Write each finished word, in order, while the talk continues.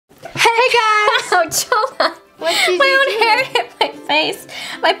Ouch, hold on. My own hair hit my face.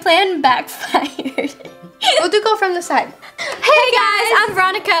 My plan backfired. We'll go from the side. Hey guys, I'm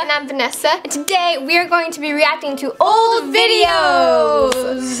Veronica. And I'm Vanessa. And today we are going to be reacting to old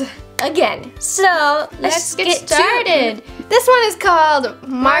videos again. So let's get started. This one is called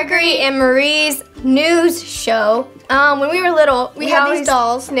Marguerite and Marie's News Show. When we were little, we had these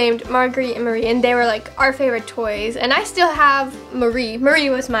dolls named Marguerite and Marie, and they were like our favorite toys. And I still have Marie. Marie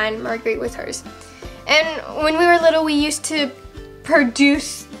was mine, Marguerite was hers. And when we were little, we used to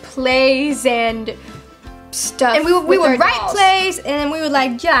produce plays and stuff. And we would write plays, and then we would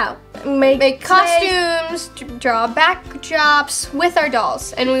like make costumes, draw backdrops with our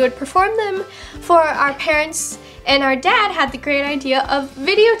dolls, and we would perform them for our parents. And our dad had the great idea of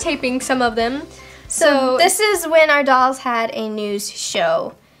videotaping some of them. So this is when our dolls had a news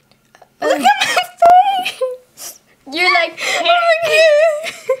show. Look at my face! You're like,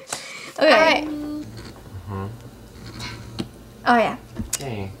 okay. Alright. Oh yeah.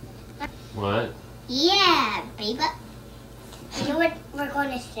 Hey. What? Yeah, baby. You know what we're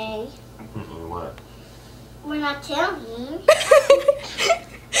going to say? What? We're not telling.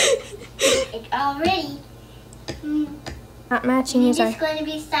 It's already. Not matching his It's going to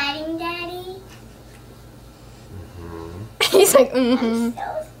be exciting, Daddy. He's like, I'm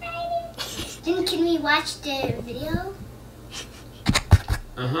so excited. Then can we watch the video?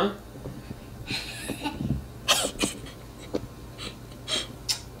 Uh-huh.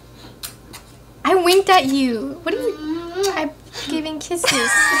 I winked at you. What are you? I'm giving kisses.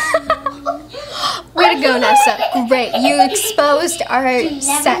 Way to go, Nessa. Great. You exposed our You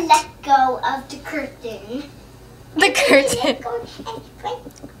set. never let go of the curtain. The curtain.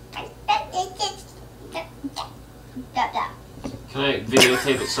 Can I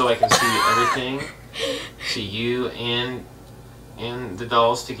videotape it so I can see everything? See you and the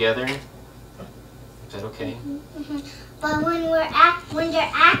dolls together? Is that okay? But when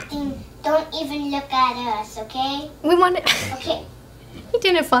they're acting, don't even look at us, okay? We wanted. Okay. He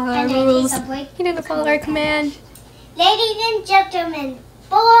didn't follow our And then rules. take a break. He didn't follow our command. Ladies and gentlemen,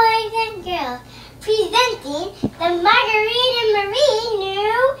 boys and girls, presenting the Marguerite and Marie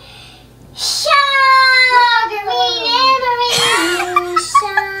new show. Marguerite and Marie new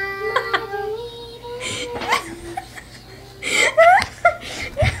show.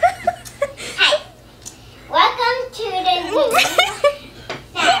 Hi, welcome to the news.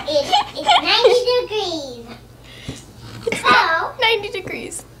 Now it's 90 degrees. So 90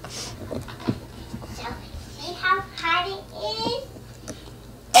 degrees. see how hot it is?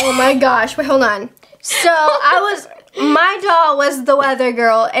 Oh my gosh. Wait, hold on. So my doll was the weather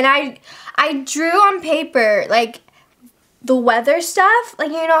girl, and I drew on paper like the weather stuff.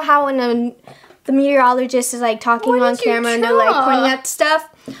 Like, you know how when the meteorologist is like talking on camera and they're like pointing at stuff.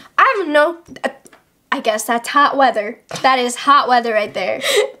 I have no. I guess that's hot weather. That is hot weather right there.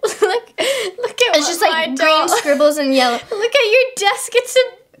 look at It's just like green scribbles and yellow. Look at your desk. It's a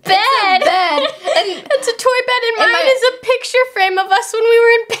bed. And it's a toy bed, and mine is a picture frame of us when we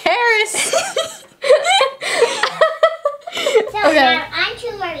were in Paris. So now on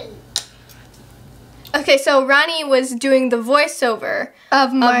to Marie. Okay, so Ronnie was doing the voiceover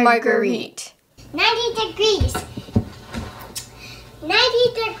of Marguerite. 90 degrees.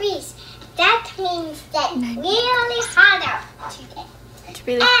 90 degrees. That means that really hot out today. It's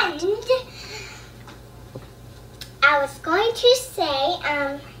really hot. And I was going to say,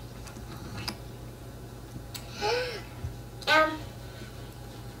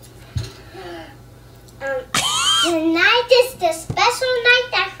 tonight is the special night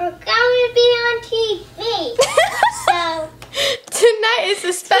that we're going to be on TV. So Tonight is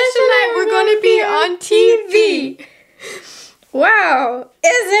the special night we're going to be on TV. Wow.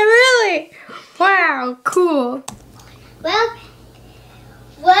 Is it really? Wow, cool. well,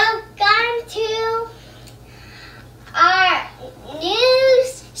 welcome to our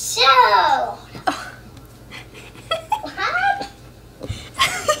news show. What?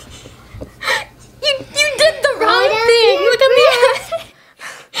 You did the wrong thing. Look at me.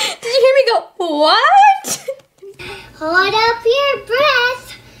 Did you hear me go, what? Hold up your breath,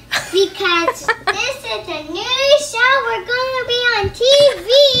 because this is a new show. We're going to be on TV.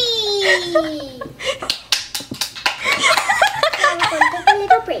 Now we're going to take a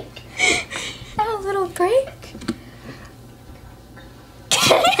little break. A little break?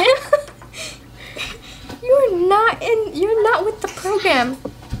 You're not with the program.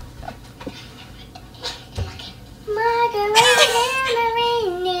 Marguerite and Marie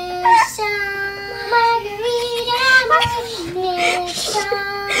news show. Marguerite and Marie news show.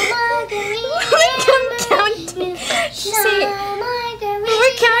 Marguerite and Marie news show.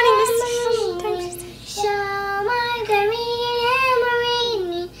 We're counting this.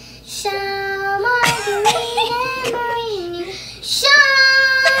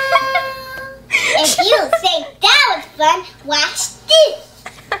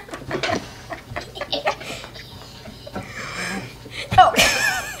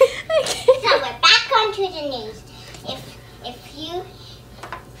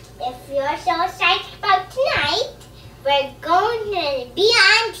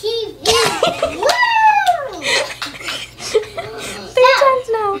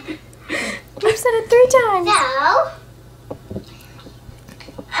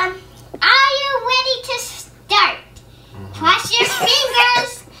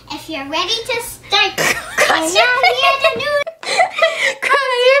 you're ready to start. Cross Now hear the news.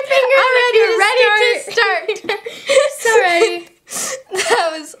 your fingers. I'm ready to start. So ready. That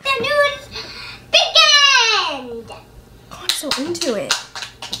was. The news begin. I'm so into it.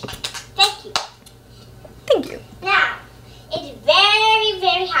 Thank you. Thank you. Now, it's very,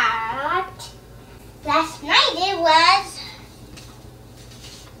 very hot. Last night it was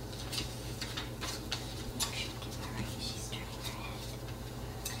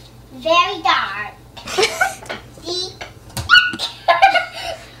very dark. See?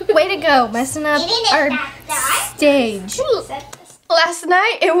 Way to go, messing up Isn't it our that dark? stage. Last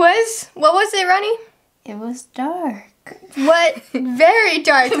night it was. What was it, Ronnie? It was dark. What? Very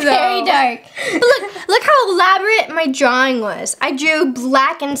dark though. Very dark. But look how elaborate my drawing was. I drew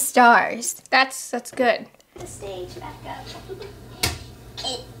blackened stars. That's good. The stage back up.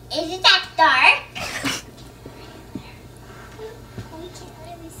 Is it that dark? We can't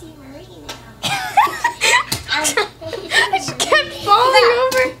really see Marie now. I just kept falling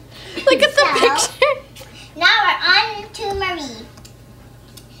over. Look at the picture. Now we're on to Marie.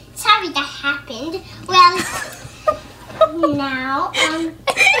 Sorry that happened. Well, now,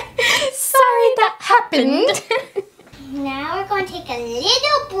 Sorry that happened. now we're going to take a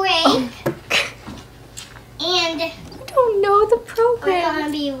little break. And I don't know the we're program. going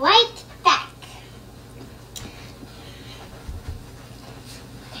to be right back.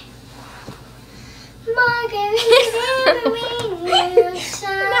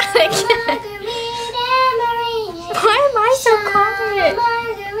 Why am I so quiet?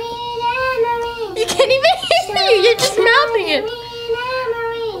 You can't even hear you. You're just mouthing it.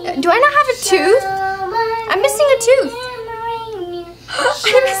 Do I not have a tooth? I'm missing a tooth.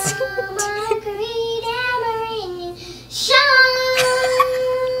 I'm missing a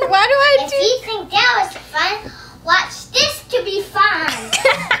Why do I If do? you think that was fun, watch this to be fun.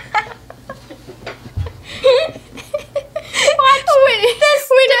 Wait,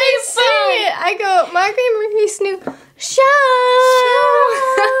 when I sing it, I go, Margaret and Marie Snoop, show.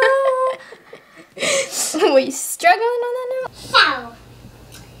 Were you struggling on that note? So,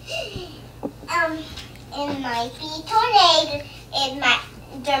 it might be tornado.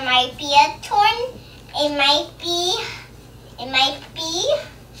 There might be a torn. It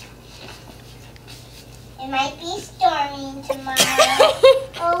might be storming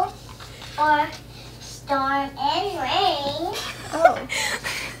tomorrow. or storm and rain. Oh.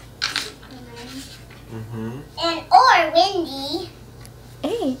 Or windy.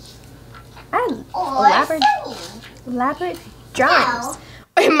 Hey. Or Elaborate. sunny. Elaborate drawings.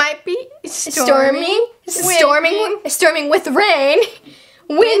 Well, It might be storming Storming with rain,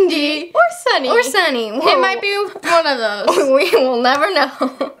 windy, or sunny. It It might be one of those. We will never know.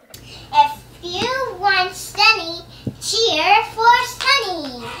 if you want sunny, cheer for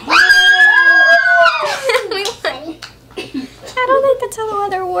sunny. Sunny. I don't think that's how the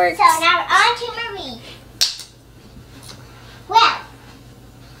weather works. So now on to Marie. Well,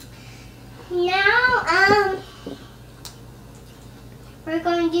 now we're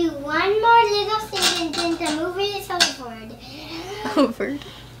going to do one more little thing and then the movie is over. Over.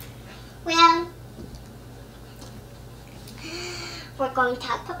 Well, we're going to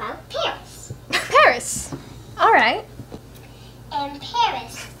talk about Paris. Paris. All right. In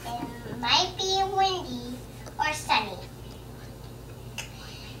Paris, it might be windy or sunny.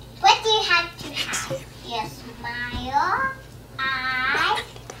 What do you have to have? Your smile, eyes,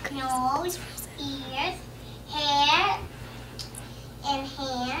 nose, ears, hair, and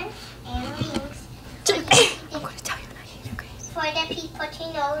hands, and rings. I'm going to tell you about it. For the people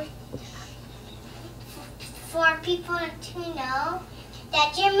to know, for people to know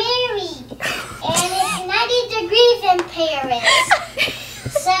that you're married. And it's 90 degrees in Paris.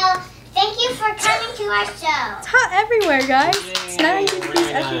 So, thank you for coming to our show. It's hot everywhere, guys. It's 90 degrees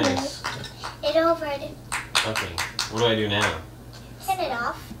everywhere. Nice. It over. Okay, what do I do now? Turn it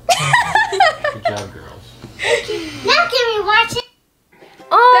off. Good job, girls. Now can we watch it?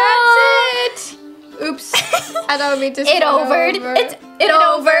 That's it. Oops. I don't mean to. It overed. It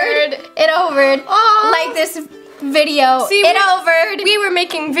overed. It overed. Aw. Like this video. See, it overed. We were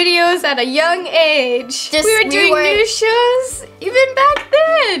making videos at a young age. Just- we were we doing were- news shows even back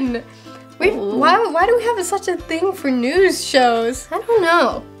then. Ooh. Why do we have such a thing for news shows? I don't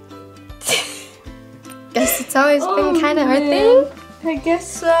know. Guess it's always Oh, been kind of our man. thing. I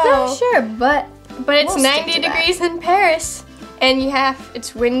guess so. Not sure, but But it's We'll stick 90 to that. degrees in Paris. And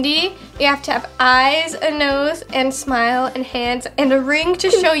it's windy. You have to have eyes, a nose, and smile, and hands, and a ring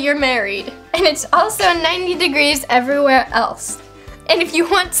to show you're married. and it's also 90 degrees everywhere else. And if you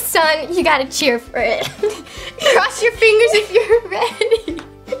want sun, you gotta cheer for it. Cross your fingers if you're ready.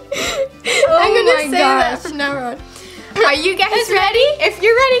 my gosh. Never. Are you guys ready? If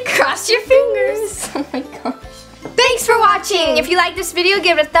you're ready, cross your fingers. Oh my gosh. Thanks for watching. If you like this video,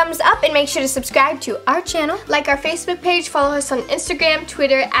 give it a thumbs up and make sure to subscribe to our channel. Like our Facebook page, follow us on Instagram,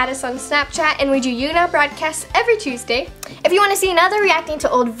 Twitter, add us on Snapchat, and we do YouNow broadcasts every Tuesday. If you want to see another reacting to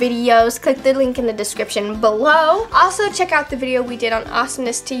old videos, click the link in the description below. Also, check out the video we did on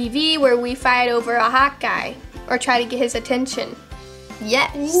AWESOMNESSTV where we fight over a hot guy or try to get his attention.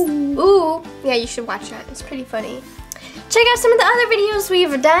 Yes. Ooh. Yeah, you should watch that. It's pretty funny. Check out some of the other videos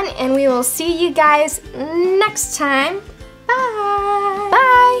we've done, and we will see you guys next time. Bye.